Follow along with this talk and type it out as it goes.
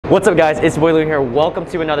What's up guys, it's TheBoiisCo here. Welcome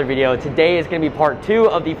to another video. Today is going to be part 2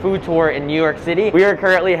 of the food tour in New York City. We are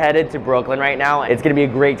currently headed to Brooklyn right now. It's going to be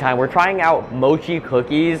a great time. We're trying out Mochi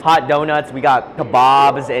Cookies, hot donuts, we got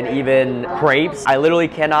Kebabs, and even Crepes. I literally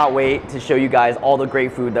cannot wait to show you guys all the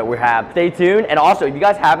great food that we have. Stay tuned, and also if you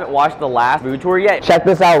guys haven't watched the last food tour yet, check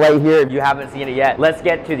this out right here if you haven't seen it yet. Let's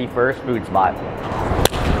get to the first food spot.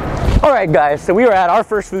 Alright guys, so we are at our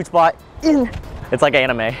first food spot in... It's like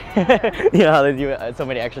anime. You know, they do so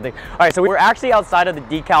many extra things. All right, so we're actually outside of the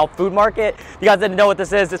Decal Food Market. You guys didn't know what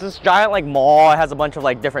this is. This is giant like mall. It has a bunch of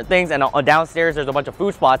like different things, and downstairs there's a bunch of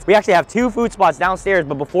food spots. We actually have 2 food spots downstairs,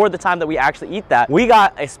 but before the time that we actually eat that, we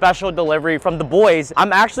got a special delivery from The Boiis.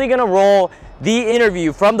 I'm actually gonna roll the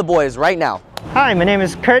interview from The Boiis right now. Hi, my name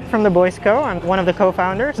is Kurt from TheBoiisCo. I'm one of the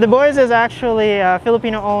co-founders. The Boiis is actually a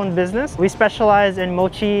Filipino-owned business. We specialize in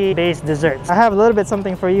mochi-based desserts. I have a little bit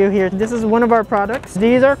something for you here. This is one of our products.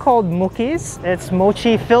 These are called Mookies. It's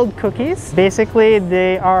mochi-filled cookies. Basically,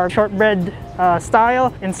 they are shortbread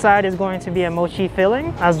style. Inside is going to be a mochi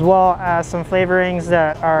filling, as well as some flavorings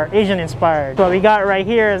that are Asian inspired. What we got right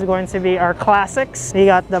here is going to be our classics. We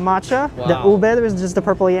got the matcha, the ube, which is just the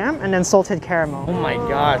purple yam, and then salted caramel. Oh my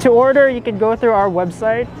god. To order, you can go through our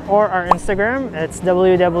website or our Instagram. It's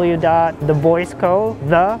www.TheBoiisCo,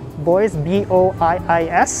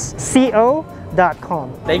 TheBoiisCo.com.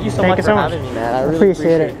 Thank you so much for having me, man. I really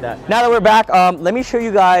appreciate that. Now that we're back, let me show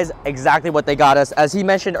you guys exactly what they got us. As he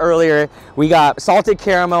mentioned earlier, we got salted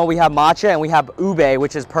caramel, we have matcha, and we have ube,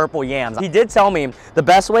 which is purple yams. He did tell me the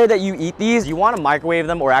best way that you eat these, you want to microwave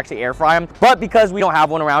them or actually air fry them, but because we don't have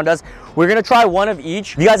one around us, we're gonna try one of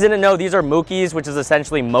each. If you guys didn't know, these are Mookies, which is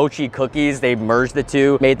essentially mochi cookies. They merged the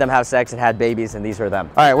two, made them have sex and had babies, and these are them.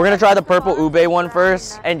 All right, we're gonna try the purple ube one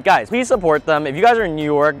first. And guys, please support them. If you guys are in New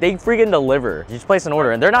York, they freaking deliver. You just place an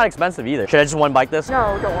order, and they're not expensive either. Should I just one bite this?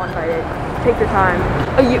 No, don't one bite it. Take your time.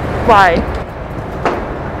 Oh, why?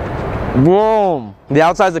 Boom. The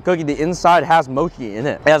outside's the cookie, the inside has mochi in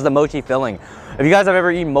it. It has the mochi filling. If you guys have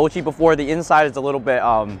ever eaten mochi before, the inside is a little bit,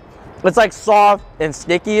 it's like soft and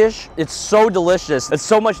sticky-ish. It's so delicious. It's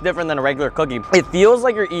so much different than a regular cookie. It feels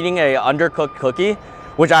like you're eating a undercooked cookie,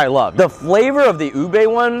 which I love. The flavor of the ube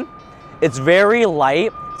one, it's very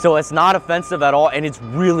light, so it's not offensive at all, and it's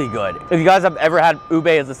really good. If you guys have ever had ube,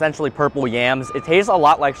 it's essentially purple yams. It tastes a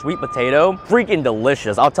lot like sweet potato. Freaking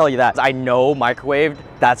delicious, I'll tell you that. I know microwaved,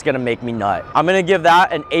 that's gonna make me nut. I'm gonna give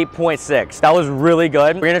that an 8.6. That was really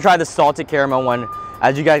good. We're gonna try the salted caramel one.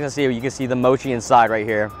 As you guys can see, you can see the mochi inside right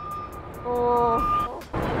here.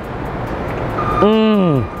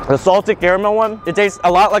 The salted caramel one, it tastes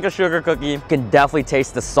a lot like a sugar cookie. You can definitely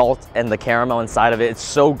taste the salt and the caramel inside of it. It's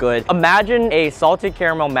so good. Imagine a salted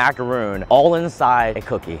caramel macaroon all inside a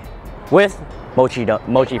cookie with mochi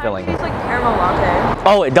filling. It tastes like caramel latte.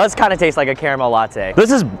 Oh, it does kind of taste like a caramel latte.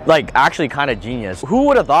 This is like actually kind of genius. Who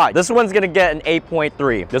would have thought? This one's gonna get an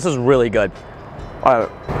 8.3. This is really good. All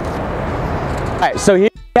right, so here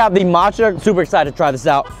we have the matcha. Super excited to try this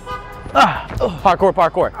out. Parkour.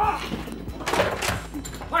 Parkour.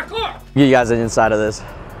 Get you guys the inside of this.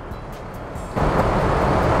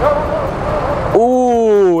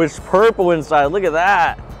 Ooh, it's purple inside. Look at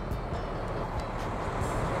that.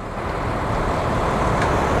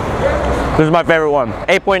 This is my favorite one.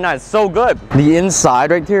 8.9. So good. The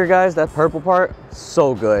inside right here, guys, that purple part,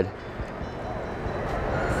 so good.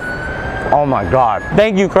 Oh my god.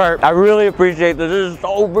 Thank you, Kurt. I really appreciate this. This is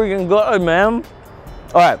so freaking good, man.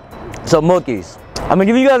 All right. So Mookies, I'm gonna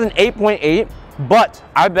give you guys an 8.8, but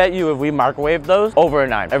I bet you if we microwave those, over a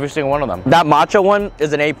 9, every single one of them. That matcha one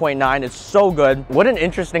is an 8.9. It's so good. What an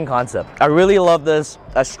interesting concept. I really love this.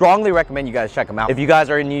 I strongly recommend you guys check them out. If you guys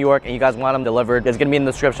are in New York and you guys want them delivered, it's gonna be in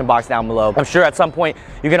the description box down below. I'm sure at some point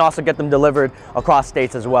you can also get them delivered across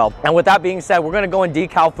states as well. And with that being said, we're gonna go in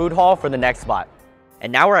Decal Food Hall for the next spot.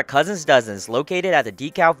 And now we're at Cuzin's Duzins, located at the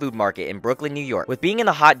Decal Food Market in Brooklyn, New York. With being in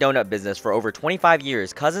the hot donut business for over 25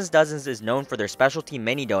 years, Cuzin's Duzins is known for their specialty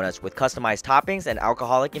mini donuts with customized toppings and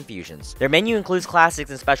alcoholic infusions. Their menu includes classics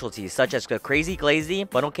and specialties such as the Crazy Glazy,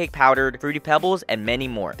 Funnel Cake Powdered, Fruity Pebbles, and many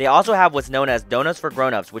more. They also have what's known as Donuts for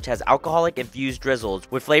Grown-Ups, which has alcoholic infused drizzles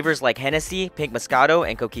with flavors like Hennessy, Pink Moscato,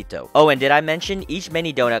 and Coquito. Oh, and did I mention each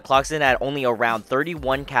mini donut clocks in at only around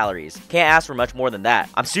 31 calories. Can't ask for much more than that.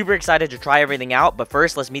 I'm super excited to try everything out, but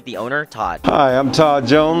first, let's meet the owner, Todd. Hi, I'm Todd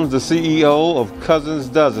Jones, the CEO of Cuzin's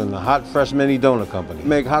Duzin, a hot fresh mini donut company. We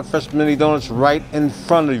make hot fresh mini donuts right in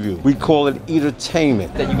front of you. We call it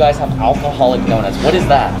entertainment. That you guys have alcoholic donuts. What is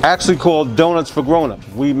that? Actually called Donuts for Grown-Ups.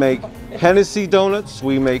 We make Hennessy donuts,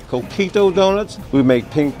 we make Coquito donuts, we make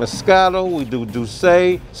pink Moscato, we do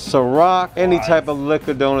Duzin, Ciroc, any type of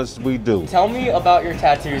liquor donuts we do. Tell me about your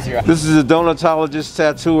tattoos here. This is a donutologist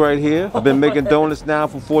tattoo right here. I've been making donuts now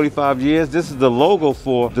for 45 years. This is the logo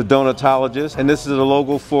for the donutologist, and this is the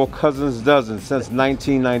logo for Cuzin Dozen since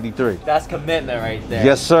 1993. That's commitment right there.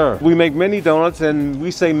 Yes, sir. We make mini donuts, and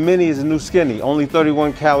we say mini is the new skinny, only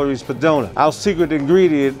 31 calories per donut. Our secret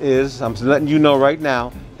ingredient is, I'm letting you know right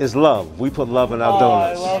now, is love. We put love in our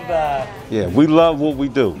donuts. I love that. Yeah, we love what we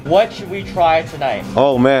do. What should we try tonight?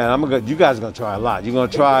 Oh man, you guys are gonna try a lot. You're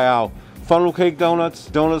gonna try our funnel cake donuts,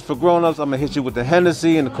 donuts for grown-ups. I'm gonna hit you with the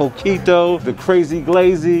Hennessy and the Coquito, the Crazy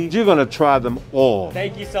Glazy. You're gonna try them all.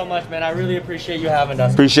 Thank you so much, man. I really appreciate you having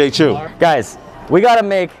us. Appreciate you. Guys, we gotta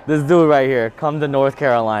make this dude right here come to North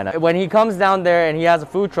Carolina. When he comes down there and he has a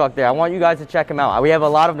food truck there, I want you guys to check him out. We have a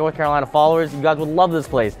lot of North Carolina followers. You guys would love this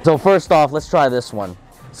place. So first off, let's try this one.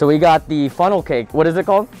 So we got the funnel cake. What is it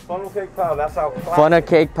called? Funnel cake powder, that's our classic. Funnel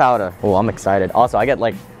cake powder. Oh, I'm excited. Also, I get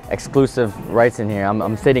like exclusive rights in here.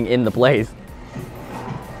 I'm sitting in the place.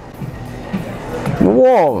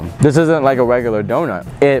 Whoa, this isn't like a regular donut.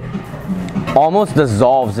 It almost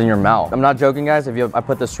dissolves in your mouth. I'm not joking, guys. I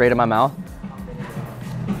put this straight in my mouth,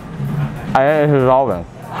 it's dissolving.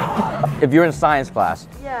 If you're in science class,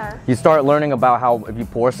 you start learning about how if you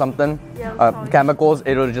pour something, chemicals,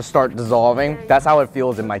 it'll just start dissolving. That's how it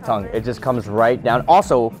feels in my tongue. It just comes right down.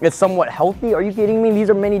 Also, it's somewhat healthy. Are you kidding me? These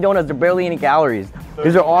are mini donuts. They're barely any calories.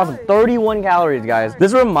 These are awesome. 31 calories, guys.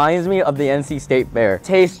 This reminds me of the NC State Fair.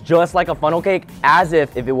 Tastes just like a funnel cake, as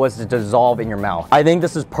if it was to dissolve in your mouth. I think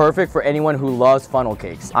this is perfect for anyone who loves funnel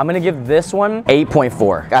cakes. I'm gonna give this one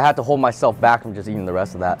 8.4. I had to hold myself back from just eating the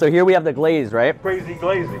rest of that. So here we have the glaze, right? Crazy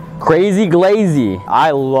Glazy. Crazy Glazy.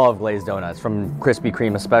 I love glazed donuts, from Krispy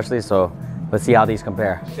Kreme especially, so let's see how these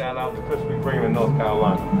compare. Shout out to Krispy Kreme in North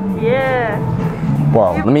Carolina. Yeah.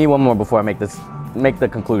 Whoa, let me eat one more before I make the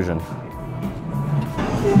conclusion.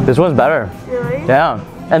 This one's better. Really? Yeah.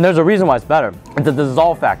 And there's a reason why it's better. It's the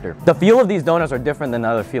dissolve factor. The feel of these donuts are different than the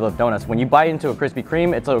other feel of donuts. When you bite into a Krispy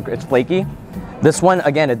Kreme, it's flaky. This one,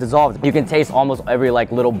 again, it dissolves. You can taste almost every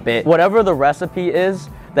like little bit. Whatever the recipe is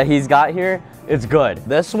that he's got here, it's good.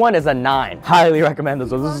 This one is a 9. Highly recommend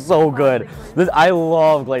this one. This is so good. I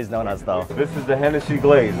love glazed donuts though. This is the Hennessy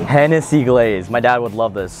Glaze. Hennessy glaze. My dad would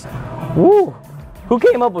love this. Woo! Who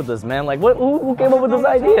came up with this, man? Like, who came up with this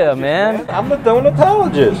idea, man? I'm a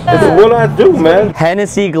donutologist. It's what I do, man.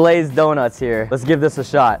 Hennessy glazed donuts here. Let's give this a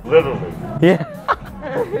shot. Literally. Yeah.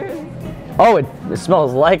 Oh, it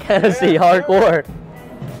smells like Hennessy, hardcore.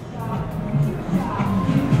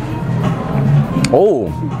 Oh.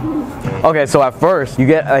 Okay, so at first you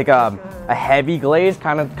get like a heavy glaze,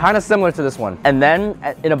 kind of similar to this one, and then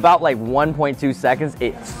in about like 1.2 seconds,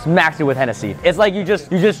 it smacks you with Hennessy. It's like you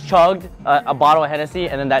just chugged a bottle of Hennessy,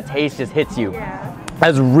 and then that taste just hits you. Yeah.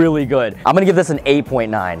 That's really good. I'm gonna give this an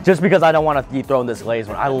 8.9, just because I don't want to dethrone this glazed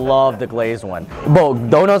one. I love the glazed one. Bro,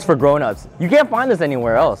 donuts for grown-ups. You can't find this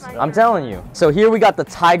anywhere else. I'm telling you. So here we got the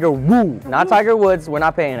Tiger Woo, not Tiger Woods. We're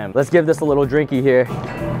not paying him. Let's give this a little drinky here.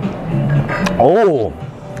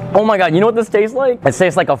 Oh my God, you know what this tastes like? It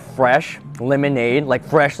tastes like a fresh lemonade, like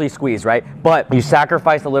freshly squeezed, right? But you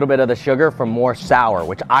sacrifice a little bit of the sugar for more sour,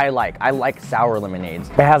 which I like. I like sour lemonades.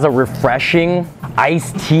 It has a refreshing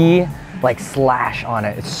iced tea like slash on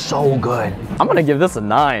it. It's so good. I'm gonna give this a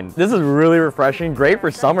 9. This is really refreshing, great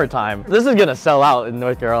for summertime. This is gonna sell out in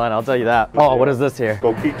North Carolina, I'll tell you that. Oh, what is this here?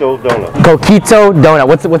 Coquito donut. Coquito donut.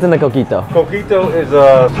 What's in the coquito? Coquito is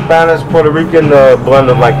a Spanish Puerto Rican blend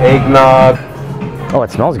of like eggnog. Oh,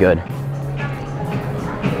 it smells good.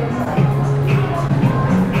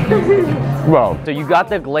 Bro, so you got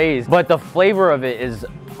the glaze, but the flavor of it is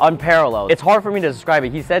unparalleled. It's hard for me to describe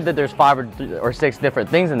it. He said that there's 5 or 6 different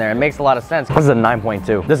things in there. It makes a lot of sense. This is a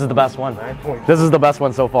 9.2. This is the best one. 9.2. This is the best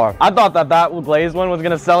one so far. I thought that glazed one was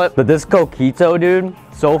gonna sell it, but this coquito, dude,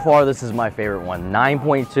 so far this is my favorite one.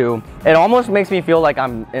 9.2. It almost makes me feel like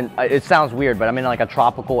I'm in, it sounds weird, but I'm in like a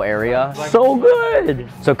tropical area. So good.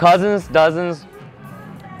 So Cousins, Dozens.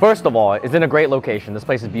 First of all, it's in a great location. This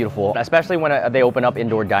place is beautiful, especially when they open up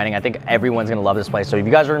indoor dining. I think everyone's gonna love this place. So if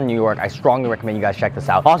you guys are in New York, I strongly recommend you guys check this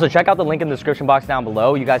out. Also, check out the link in the description box down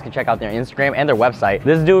below. You guys can check out their Instagram and their website.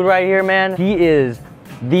 This dude right here, man, he is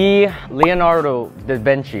the Leonardo da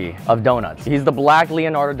Vinci of donuts. He's the black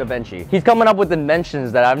Leonardo da Vinci. He's coming up with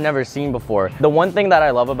inventions that I've never seen before. The one thing that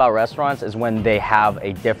I love about restaurants is when they have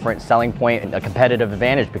a different selling point and a competitive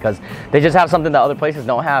advantage, because they just have something that other places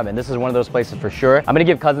don't have, and this is one of those places for sure. I'm gonna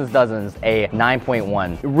give Cuzin Duzins a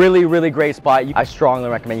 9.1. Really, really great spot. I strongly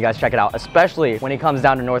recommend you guys check it out, especially when it comes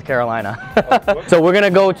down to North Carolina. So we're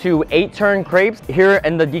gonna go to 8-turn Crepes here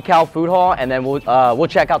in the decal food hall, and then we'll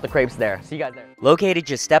check out the crepes there. See you guys there. Located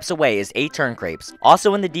just steps away is 8-turn Crepes.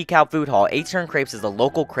 Also in the decal food hall, 8-turn Crepes is the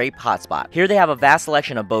local crepe hotspot. Here they have a vast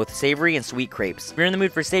selection of both savory and sweet crepes. If you're in the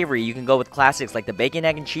mood for savory, you can go with classics like the bacon,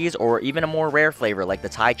 egg, and cheese, or even a more rare flavor like the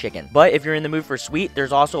Thai chicken. But if you're in the mood for sweet,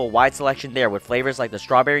 there's also a wide selection there with flavors like the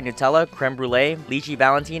strawberry Nutella, creme brulee, lychee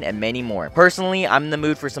valentine, and many more. Personally, I'm in the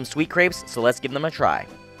mood for some sweet crepes, so let's give them a try.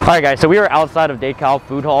 Alright guys, so we are outside of decal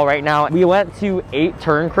food hall right now. We went to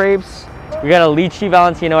 8-turn Crepes. We got a lychee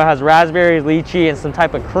valentino. It has raspberries, lychee, and some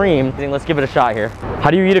type of cream. I think let's give it a shot here. How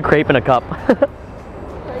do you eat a crepe in a cup?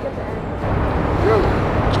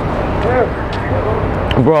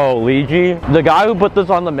 Bro, lychee. The guy who put this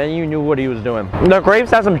on the menu knew what he was doing. The crepes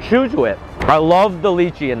has some chew to it. I love the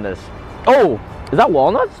lychee in this. Oh, is that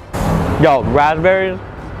walnuts? Yo, raspberries.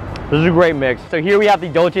 This is a great mix. So here we have the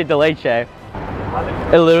dulce de leche.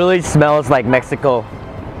 It literally smells like Mexico.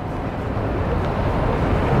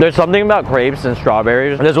 There's something about crepes and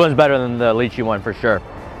strawberries. This one's better than the lychee one for sure.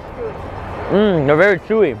 They're very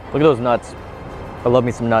chewy. Look at those nuts. I love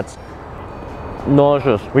me some nuts.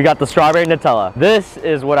 Delicious. We got the strawberry Nutella. This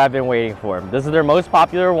is what I've been waiting for. This is their most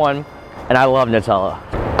popular one, and I love Nutella.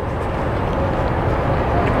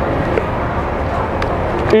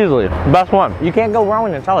 Easily, best one. You can't go wrong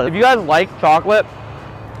with Nutella. If you guys like chocolate,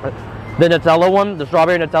 the Nutella one, the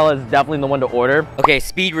strawberry Nutella is definitely the one to order. Okay,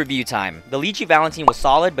 speed review time. The lychee valentine was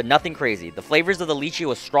solid, but nothing crazy. The flavors of the lychee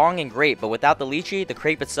was strong and great, but without the lychee, the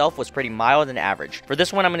crepe itself was pretty mild and average. For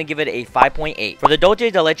this one, I'm gonna give it a 5.8. For the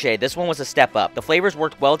dulce de leche, this one was a step up. The flavors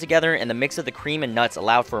worked well together, and the mix of the cream and nuts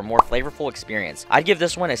allowed for a more flavorful experience. I'd give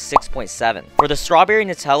this one a 6.7. For the strawberry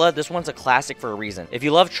Nutella, this one's a classic for a reason. If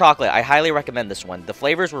you love chocolate, I highly recommend this one. The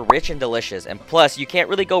flavors were rich and delicious, and plus, you can't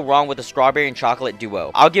really go wrong with a strawberry and chocolate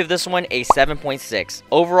duo. I'll give this one a 7.6.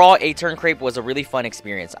 Overall, 8-turn Crepe was a really fun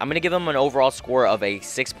experience. I'm gonna give them an overall score of a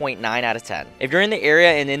 6.9 out of 10. If you're in the area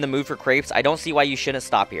and in the mood for crepes, I don't see why you shouldn't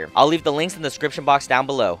stop here. I'll leave the links in the description box down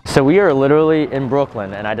below. So we are literally in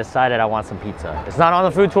Brooklyn, and I decided I want some pizza. It's not on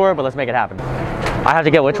the food tour, but let's make it happen. I have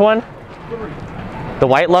to get which one? The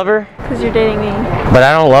white lover? Because you're dating me. But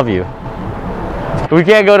I don't love you. We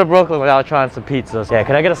can't go to Brooklyn without trying some pizzas. Yeah,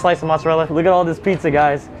 can I get a slice of mozzarella? Look at all this pizza,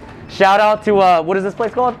 guys. Shout out to, what is this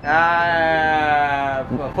place called?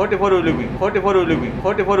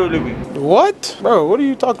 What? Bro, what are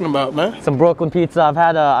you talking about, man? Some Brooklyn pizza. I've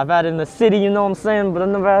had it in the city, you know what I'm saying? But I've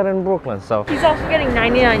never had it in Brooklyn, so. He's also getting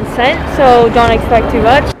 99 cents, so don't expect too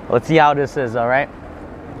much. Let's see how this is, all right?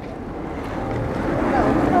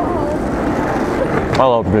 I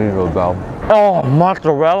love pizza, though. Oh,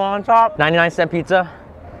 mozzarella on top. 99-cent pizza.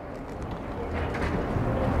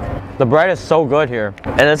 The bread is so good here.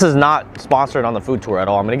 And this is not sponsored on the food tour at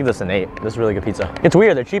all. I'm gonna give this an 8. This is really good pizza. It's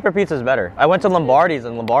weird, the cheaper pizza is better. I went to Lombardi's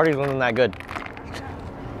and Lombardi's wasn't that good.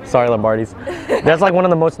 Sorry, Lombardi's. That's like one of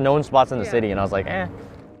the most known spots in the city, and I was like, eh.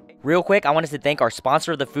 Real quick, I wanted to thank our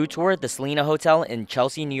sponsor of the food tour, the Selina Hotel in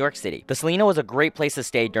Chelsea, New York City. The Selina was a great place to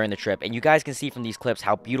stay during the trip, and you guys can see from these clips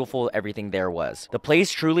how beautiful everything there was. The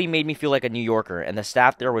place truly made me feel like a New Yorker, and the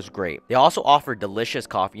staff there was great. They also offered delicious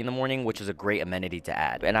coffee in the morning, which is a great amenity to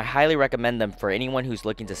add, and I highly recommend them for anyone who's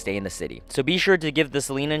looking to stay in the city. So be sure to give the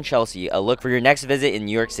Selina in Chelsea a look for your next visit in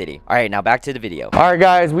New York City. Alright, now back to the video. Alright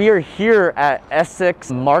guys, we are here at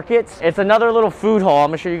Essex Market. It's another little food hall. I'm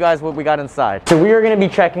gonna show you guys what we got inside. So we are gonna be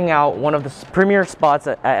checking out one of the premier spots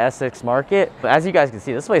at Essex Market. But as you guys can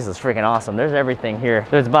see, this place is freaking awesome. There's everything here.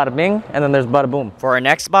 There's bada bing, and then there's bada boom. For our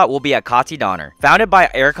next spot, we'll be at Kotti Doner. Founded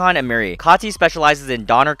by Erkan and Miri, Kotti specializes in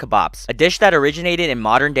doner kebabs, a dish that originated in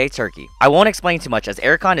modern-day Turkey. I won't explain too much as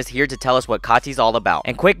Erkan is here to tell us what Kotti's all about.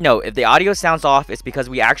 And quick note, if the audio sounds off, it's because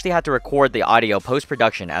we actually had to record the audio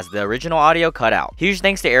post-production as the original audio cut out. Huge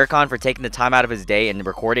thanks to Erkan for taking the time out of his day and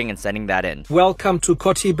recording and sending that in. Welcome to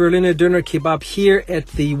Kotti Berliner Döner Kebab here at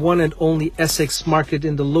the one and only Essex Market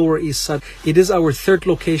in the Lower East Side. It is our third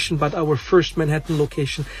location, but our first Manhattan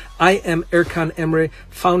location. I am Erkan Emre,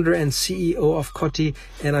 founder and CEO of Kotti,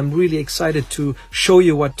 and I'm really excited to show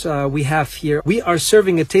you what we have here. We are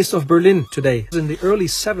serving a taste of Berlin today. In the early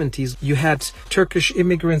 70s, you had Turkish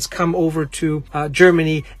immigrants come over to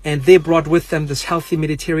Germany, and they brought with them this healthy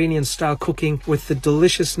Mediterranean style cooking with the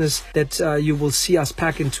deliciousness that you will see us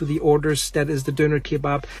pack into the orders. That is the doner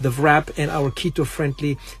kebab, the wrap, and our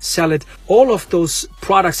keto-friendly salad. All of those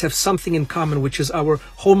products have something in common, which is our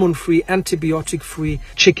hormone-free, antibiotic-free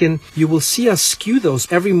chicken. You will see us skew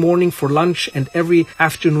those every morning for lunch and every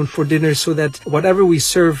afternoon for dinner, so that whatever we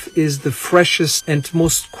serve is the freshest and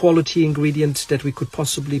most quality ingredient that we could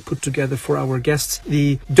possibly put together for our guests.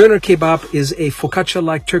 The doner kebab is a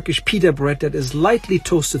focaccia-like Turkish pita bread that is lightly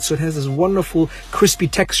toasted, so it has this wonderful crispy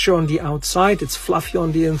texture on the outside. It's fluffy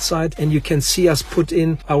on the inside, and you can see us put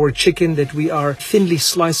in our chicken that we are thinly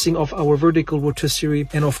slicing off our vertical rotisserie,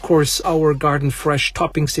 and of course our garden fresh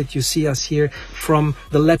toppings that you see us here, from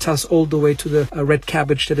the lettuce all the way to the red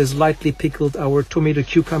cabbage that is lightly pickled, our tomato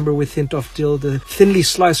cucumber with hint of dill, the thinly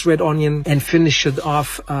sliced red onion, and finish it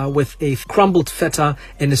off with a crumbled feta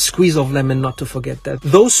and a squeeze of lemon, not to forget that.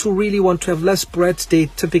 Those who really want to have less bread, they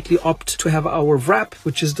typically opt to have our wrap,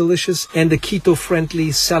 which is delicious, and the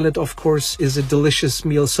keto-friendly salad, of course, is a delicious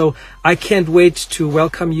meal. So I can't wait to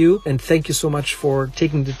welcome you, and thank you so much for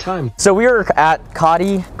taking the time. So we are at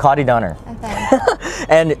Kotti Doner.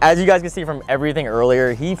 And as you guys can see from everything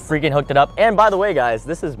earlier, he freaking hooked it up. And by the way, guys,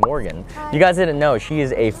 this is Morgan. Hi. You guys didn't know, she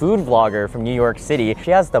is a food vlogger from New York City. She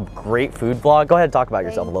has the great food vlog. Go ahead and talk about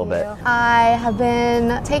yourself a little bit. I have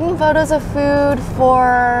been taking photos of food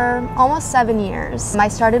for almost 7 years. I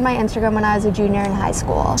started my Instagram when I was a junior in high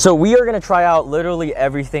school. So we are gonna try out literally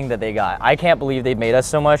everything that they got. I can't believe they made us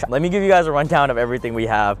so much. Let me give you guys a rundown of everything we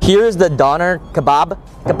have. Here's the doner kebab.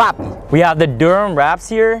 We have the durum wraps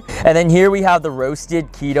here, and then here we have the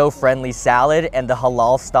roasted keto-friendly salad and the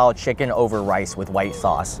halal-style chicken over rice with white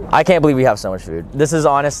sauce. I can't believe we have so much food. This is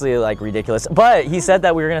honestly like ridiculous, but he said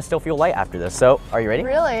that we were gonna still feel light after this. So are you ready?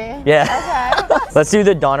 Really? Yeah. Okay. Let's do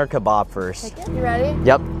the doner kebab first. You ready?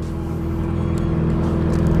 Yep.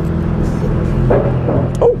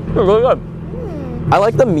 Oh, they're really good. I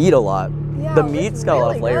like the meat a lot. Yeah, the meat's got a lot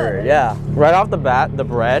of really flavor. good. Yeah. Right off the bat, the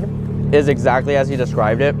bread is exactly as he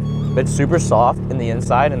described it. It's super soft in the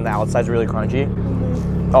inside and the outside's really crunchy.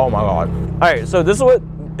 Oh my God. All right, so this is what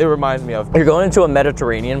it reminds me of. You're going into a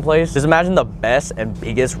Mediterranean place. Just imagine the best and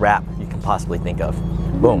biggest wrap you can possibly think of.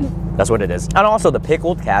 Boom, that's what it is. And also the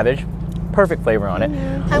pickled cabbage, perfect flavor on it.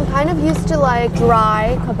 I'm kind of used to like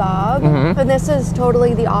dry kebab, but this is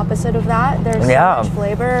totally the opposite of that. There's so much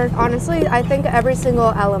flavor. Honestly, I think every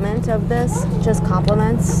single element of this just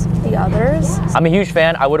complements the others. I'm a huge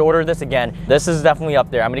fan. I would order this again. This is definitely up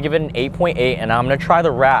there. I'm gonna give it an 8.8, and I'm gonna try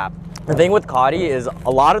the wrap. The thing with Kotti is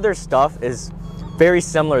a lot of their stuff is very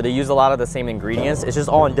similar. They use a lot of the same ingredients. It's just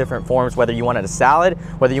all in different forms, whether you want it a salad,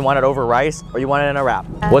 whether you want it over rice, or you want it in a wrap.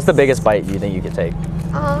 Yes. What's the biggest bite you think you could take?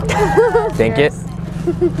 Think it?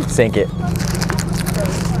 Sink it.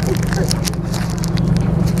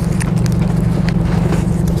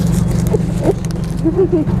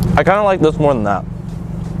 I kind of like this more than that.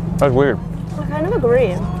 That's weird. I kind of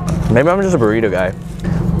agree. Maybe I'm just a burrito guy.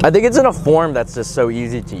 I think it's in a form that's just so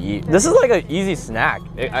easy to eat. This is like an easy snack.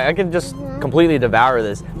 I can just completely devour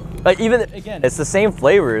this. Like even, again, it's the same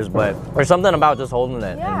flavors, but there's something about just holding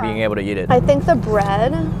it and being able to eat it. I think the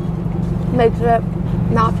bread makes it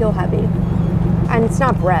not feel heavy. And it's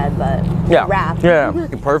not bread, but wrap. Yeah,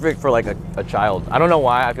 perfect for like a child. I don't know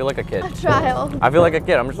why, I feel like a kid. A child. I feel like a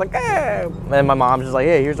kid. I'm just like, eh. And my mom's just like,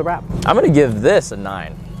 hey, here's a wrap. I'm gonna give this a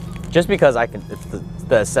 9. Just because it's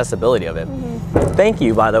the accessibility of it. Thank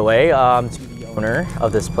you, by the way, to the owner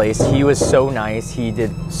of this place. He was so nice. He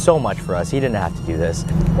did so much for us. He didn't have to do this.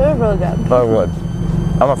 It was really good. Very good.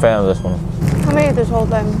 I'm a fan of this one. I'm gonna eat this whole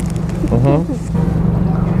thing.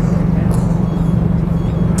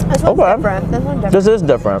 This one's different. This one's different. This is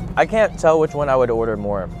different. I can't tell which one I would order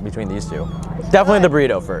more between these two. Definitely the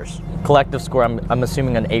burrito first. Collective score, I'm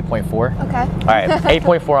assuming an 8.4. Okay. All right,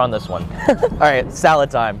 8.4 on this one. All right, salad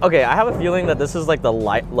time. Okay, I have a feeling that this is like the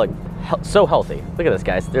so healthy. Look at this,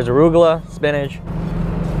 guys. There's arugula, spinach.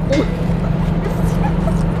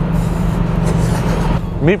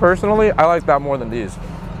 Me personally, I like that more than these.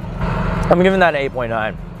 I'm giving that an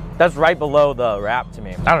 8.9. That's right below the wrap to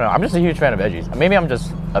me. I don't know, I'm just a huge fan of veggies. Maybe I'm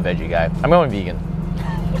just a veggie guy. I'm going vegan.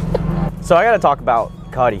 So I gotta talk about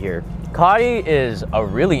Kotti here. Kotti is a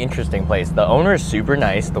really interesting place. The owner is super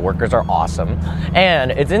nice, the workers are awesome,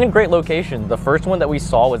 and it's in a great location. The first one that we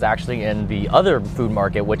saw was actually in the other food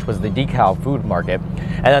market, which was the DeKalb food market.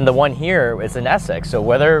 And then the one here is in Essex. So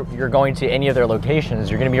whether you're going to any of their locations,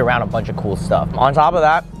 you're gonna be around a bunch of cool stuff. On top of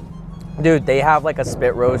that, Dude, they have like a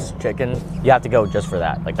spit roast chicken. You have to go just for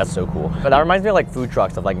that. Like, that's so cool. But that reminds me of like food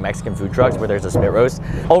trucks, of like Mexican food trucks where there's a spit roast.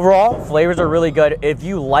 Overall, flavors are really good. If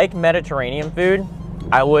you like Mediterranean food,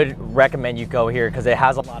 I would recommend you go here because it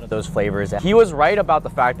has a lot of those flavors. He was right about the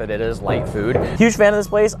fact that it is light food. Huge fan of this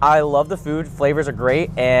place. I love the food. Flavors are great.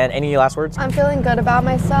 And any last words? I'm feeling good about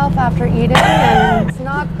myself after eating, and it's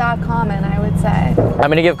not that common, I would say. I'm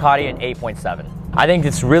gonna give Kotti an 8.7. I think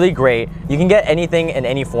it's really great. You can get anything in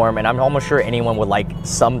any form, and I'm almost sure anyone would like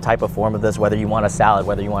some type of form of this, whether you want a salad,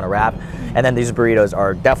 whether you want a wrap. And then these burritos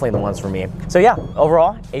are definitely the ones for me. So yeah,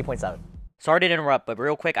 overall, 8.7. Sorry to interrupt, but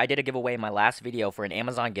real quick, I did a giveaway in my last video for an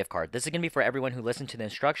Amazon gift card. This is going to be for everyone who listened to the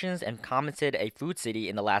instructions and commented a food city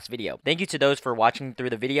in the last video. Thank you to those for watching through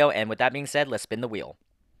the video, and with that being said, let's spin the wheel.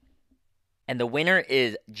 And the winner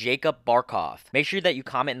is Jacob Barkov. Make sure that you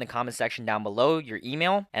comment in the comment section down below your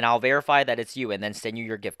email, and I'll verify that it's you and then send you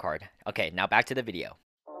your gift card. Okay, now back to the video.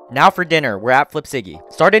 Now for dinner, we're at Flipsigi.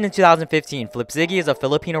 Started in 2015, Flipsigi is a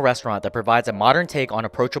Filipino restaurant that provides a modern take on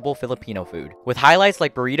approachable Filipino food. With highlights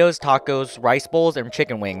like burritos, tacos, rice bowls, and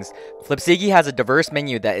chicken wings, Flipsigi has a diverse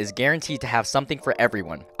menu that is guaranteed to have something for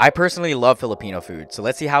everyone. I personally love Filipino food, so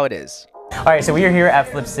let's see how it is. All right, so we are here at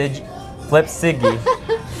Flipsigi.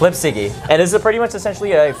 And this is pretty much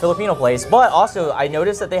essentially a Filipino place, but also I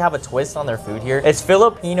noticed that they have a twist on their food here. It's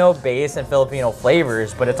Filipino based and Filipino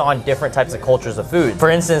flavors, but it's on different types of cultures of food. For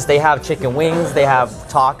instance, they have chicken wings, they have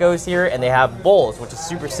tacos here, and they have bowls, which is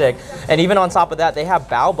super sick. And even on top of that, they have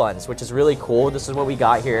bao buns, which is really cool. This is what we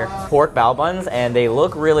got here, pork bao buns, and they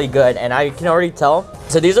look really good. And I can already tell.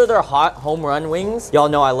 So these are their hot home run wings. Y'all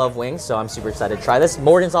know I love wings, so I'm super excited to try this.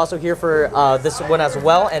 Morgan's also here for this one as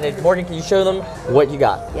well. And Morgan, can you show them what you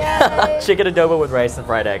got? Yay. Chicken adobo with rice and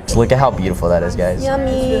fried eggs. Look at how beautiful that is, guys.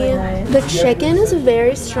 Yummy. Really nice. The chicken is a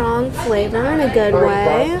very strong flavor in a good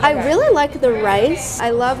way. I really like the rice.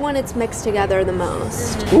 I love when it's mixed together the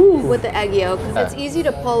most. Ooh. With the egg yolk. It's easy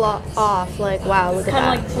to pull off. Like, wow, look at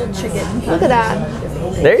that. Kind of like pulled chicken. Look at that.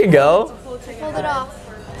 There you go. Pulled it off.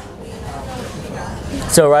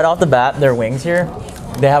 So right off the bat, their wings here,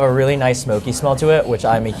 they have a really nice smoky smell to it, which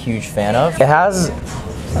I'm a huge fan of. It has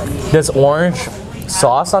this orange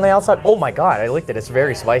sauce on the outside. Oh my god, I licked it. It's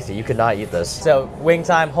very spicy. You could not eat this. So wing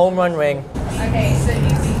time, home run wing. Okay, so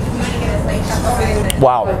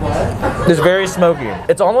Wow, it's very smoky.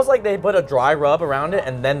 It's almost like they put a dry rub around it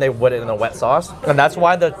and then they put it in a wet sauce. And that's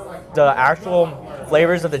why the actual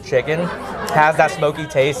flavors of the chicken has that smoky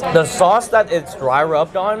taste. The sauce that it's dry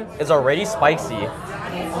rubbed on is already spicy.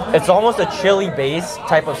 It's almost a chili base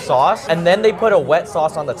type of sauce, and then they put a wet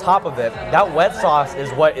sauce on the top of it. That wet sauce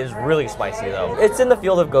is what is really spicy though. It's in the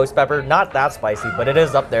field of ghost pepper, not that spicy, but it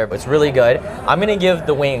is up there, but it's really good. I'm gonna give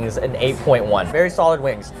the wings an 8.1. Very solid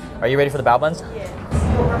wings. Are you ready for the bao buns? Yeah.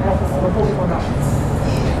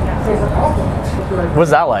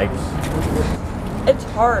 What's that like? it's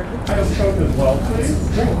hard.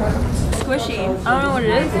 Squishy. I don't know what it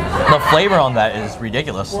is. The flavor on that is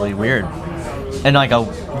ridiculously weird. In like a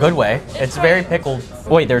good way. It's very pickled.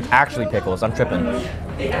 Wait, they're actually pickles. I'm tripping.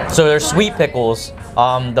 So they're sweet pickles.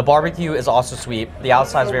 The barbecue is also sweet. The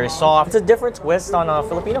outside is very soft. It's a different twist on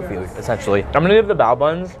Filipino food, essentially. I'm gonna give the bao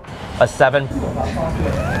buns a 7.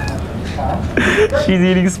 She's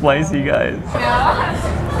eating spicy, guys.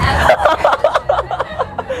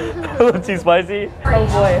 A little too spicy? Oh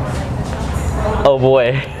boy. Oh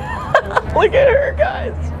boy. Look at her,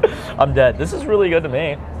 guys. I'm dead. This is really good to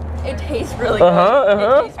me. It tastes really good.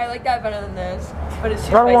 I like that better than this, but it's too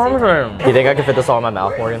spicy. Do you think I can fit this all in my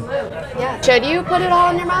mouth, Morgan? Yeah. Should you put it all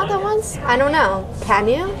in your mouth at once? I don't know. Can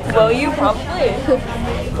you? Will you? Probably.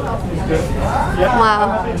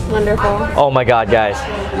 Wow. Wonderful. Oh my god, guys.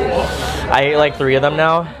 I ate like 3 of them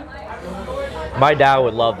now. My dad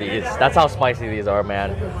would love these. That's how spicy these are,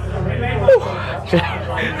 man.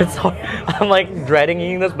 It's so, I'm like dreading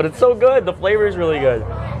eating this, but it's so good. The flavor is really good.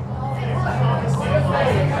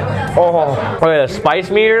 Oh, okay, the spice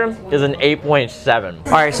meter is an 8.7.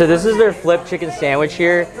 All right, so this is their flip chicken sandwich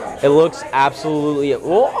here. It looks absolutely,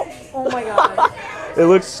 oh my god. It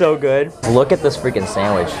looks so good. Look at this freaking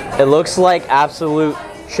sandwich. It looks like absolute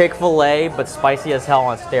Chick-fil-A, but spicy as hell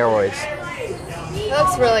on steroids. It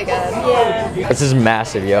looks really good. Yeah. This is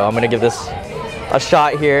massive, yo. I'm gonna give this a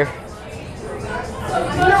shot here.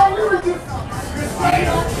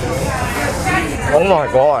 Oh my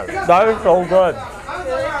god, that is so good.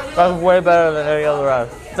 That's way better than any other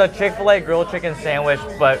rest. It's a Chick-fil-A grilled chicken sandwich,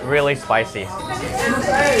 but really spicy.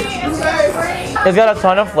 It's got a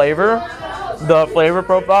ton of flavor. The flavor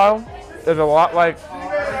profile is a lot like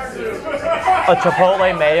a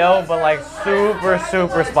Chipotle mayo, but like super,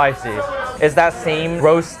 super spicy. is that same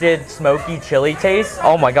roasted smoky chili taste.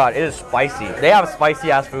 Oh my god, it is spicy. They have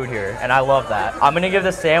spicy ass food here, and I love that. I'm gonna give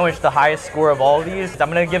the sandwich the highest score of all of these. I'm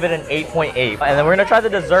gonna give it an 8.8. And then we're gonna try the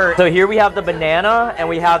dessert. So here we have the banana and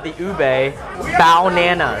we have the ube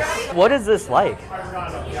bao-nanas. What is this like?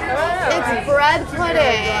 It's bread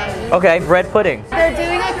pudding. Okay, bread pudding. They're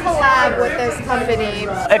doing a collab with this company.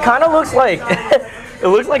 It kind of looks like, it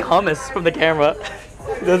looks like hummus from the camera.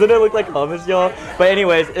 Doesn't it look like hummus, y'all? But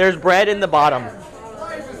anyways, there's bread in the bottom.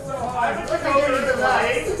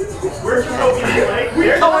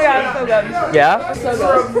 Oh my god, it's so good. Yeah? So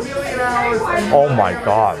good. Oh my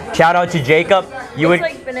god. Shout out to Jacob. You It's would,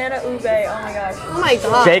 like banana ube. Oh my gosh. Oh my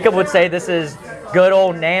god. Jacob would say this is good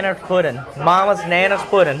old Nana's pudding. Mama's Nana's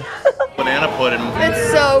pudding. Banana pudding.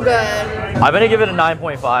 It's so good. I'm gonna give it a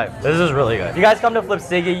 9.5. This is really good. If you guys come to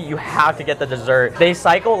Flipsigi, you have to get the dessert. They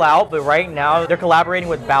cycle out, but right now they're collaborating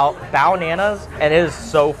with bao-nanas, and it is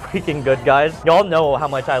so freaking good, guys. Y'all know how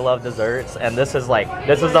much I love desserts, and this is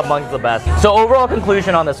amongst the best. So overall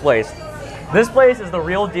conclusion on this place. This place is the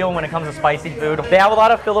real deal when it comes to spicy food. They have a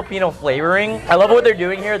lot of Filipino flavoring. I love what they're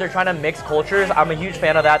doing here. They're trying to mix cultures. I'm a huge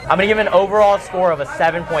fan of that. I'm gonna give it an overall score of a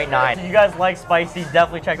 7.9. If you guys like spicy,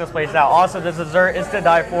 definitely check this place out. Also, this dessert is to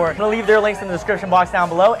die for. I'm gonna leave their links in the description box down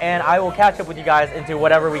below, and I will catch up with you guys into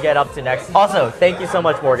whatever we get up to next. Also, thank you so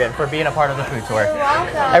much, Morgan, for being a part of the food tour. You're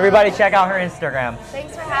welcome. Everybody check out her Instagram.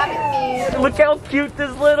 Thanks for having me. Look how cute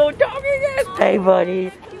this little doggy is. Hey,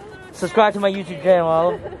 buddy. Subscribe to my YouTube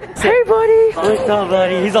channel. Hey, buddy. What's up,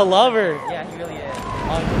 buddy? He's a lover. Yeah, he really is.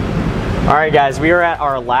 All right, guys, we are at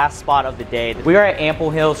our last spot of the day. We are at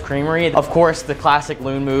Ample Hills Creamery. Of course, the classic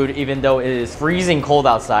loon mood. Even though it is freezing cold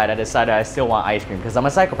outside, I decided I still want ice cream because I'm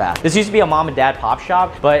a psychopath. This used to be a mom and dad pop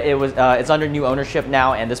shop, but it's under new ownership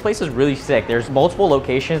now, and this place is really sick. There's multiple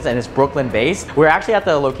locations, and it's Brooklyn based. We're actually at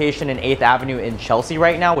the location in 8th Avenue in Chelsea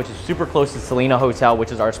right now, which is super close to Selina Hotel,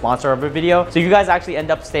 which is our sponsor of the video. So if you guys actually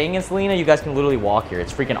end up staying in Selina, you guys can literally walk here.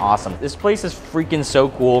 It's freaking awesome. This place is freaking so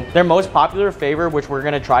cool. Their most popular flavor, which we're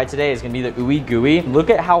gonna try today, is gonna be the ooey gooey.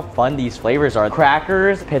 Look at how fun these flavors are.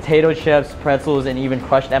 Crackers, potato chips, pretzels, and even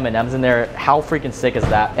crushed M&Ms in there. How freaking sick is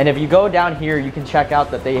that? And if you go down here, you can check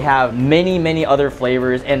out that they have many other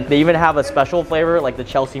flavors, and they even have a special flavor like the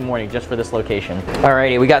Chelsea morning just for this location.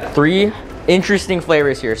 Alrighty, we got 3 interesting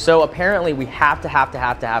flavors here. So apparently we have to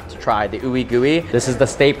try the ooey gooey. This is the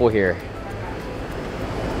staple here.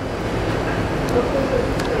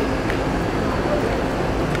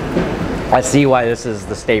 I see why this is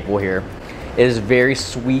the staple here. It is very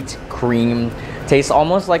sweet cream. Tastes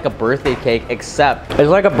almost like a birthday cake, except it's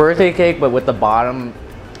like a birthday cake, but with the bottom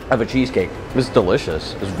of a cheesecake. It's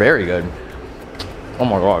delicious. It's very good. Oh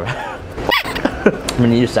my god. I'm gonna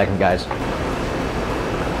need a second, guys.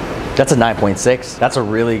 That's a 9.6. That's a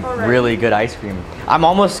really good ice cream. I'm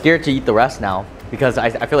almost scared to eat the rest now, because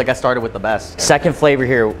I feel like I started with the best. Second flavor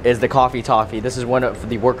here is the coffee toffee. This is one of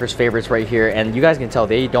the workers' favorites right here, and you guys can tell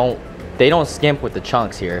they don't skimp with the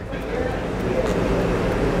chunks here.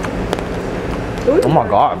 Oh my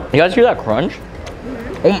god. You guys hear that crunch?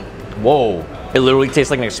 Whoa. It literally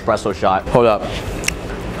tastes like an espresso shot. Hold up.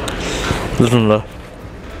 Listen to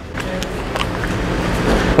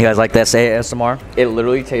you guys like that ASMR? It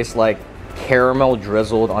literally tastes like caramel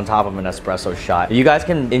drizzled on top of an espresso shot. If you guys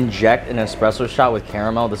can inject an espresso shot with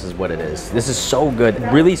caramel, this is what it is. This is so good.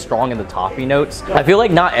 Really strong in the toffee notes. I feel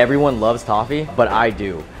like not everyone loves toffee, but I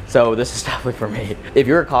do. So this is definitely for me. If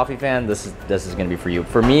you're a coffee fan, this is gonna be for you.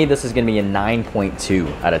 For me, this is gonna be a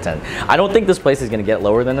 9.2 out of 10. I don't think this place is gonna get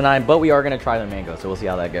lower than a 9, but we are gonna try the mango, so we'll see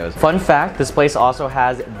how that goes. Fun fact, this place also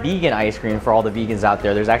has vegan ice cream for all the vegans out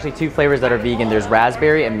there. There's actually 2 flavors that are vegan. There's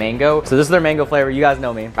raspberry and mango. So this is their mango flavor. You guys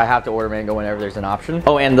know me. I have to order mango whenever there's an option.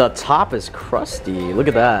 Oh, and the top is crusty. Look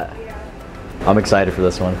at that. I'm excited for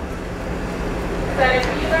this one. Excited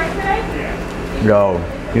for you guys today?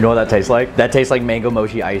 Yo. You know what that tastes like? That tastes like mango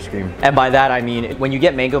mochi ice cream. And by that, I mean, when you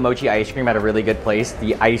get mango mochi ice cream at a really good place,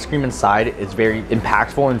 the ice cream inside is very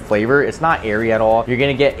impactful in flavor. It's not airy at all. You're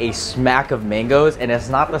gonna get a smack of mangoes, and it's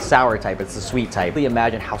not the sour type, it's the sweet type.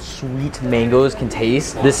 Imagine how sweet mangoes can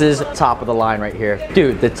taste. This is top of the line right here.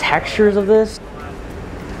 Dude, the textures of this.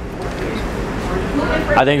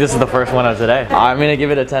 I think this is the first one of today. I'm gonna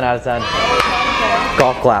give it a 10 out of 10.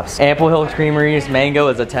 Golf claps. Ample Hills Creamery's mango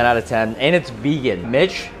is a 10 out of 10, and it's vegan.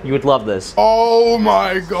 Mitch, you would love this. Oh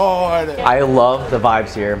my god. I love the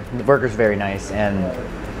vibes here. The burger's very nice, and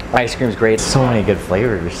ice cream's great. So many good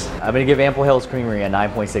flavors. I'm gonna give Ample Hills Creamery a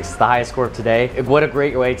 9.6. It's the highest score of today. What a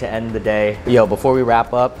great way to end the day. Yo, before we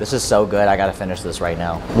wrap up, this is so good. I gotta finish this right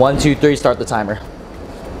now. 1, 2, 3, start the timer.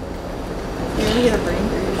 You're gonna get a brain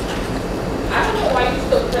freeze. I don't know why you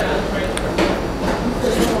still put out a brain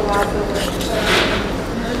freeze.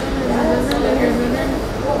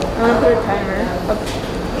 I'm gonna put a timer up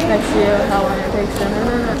next to you how long it takes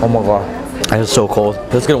to. Oh my god. It's so cold.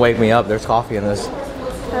 This is gonna wake me up. There's coffee in this.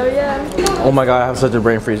 Oh yeah. Oh my god, I have such a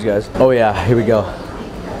brain freeze, guys. Oh yeah, here we go.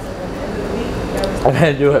 I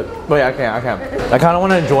can't do it. Wait, I can't. I kind of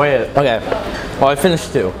want to enjoy it. Okay. Well, I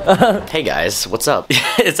finished too. Hey guys, what's up?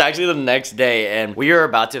 It's actually the next day and we are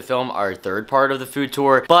about to film our third part of the food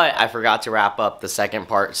tour, but I forgot to wrap up the second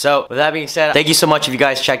part. So with that being said, thank you so much if you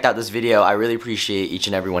guys checked out this video. I really appreciate each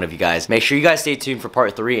and every one of you guys. Make sure you guys stay tuned for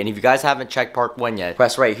part 3. And if you guys haven't checked part 1 yet,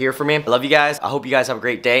 press right here for me. I love you guys. I hope you guys have a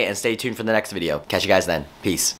great day and stay tuned for the next video. Catch you guys then. Peace.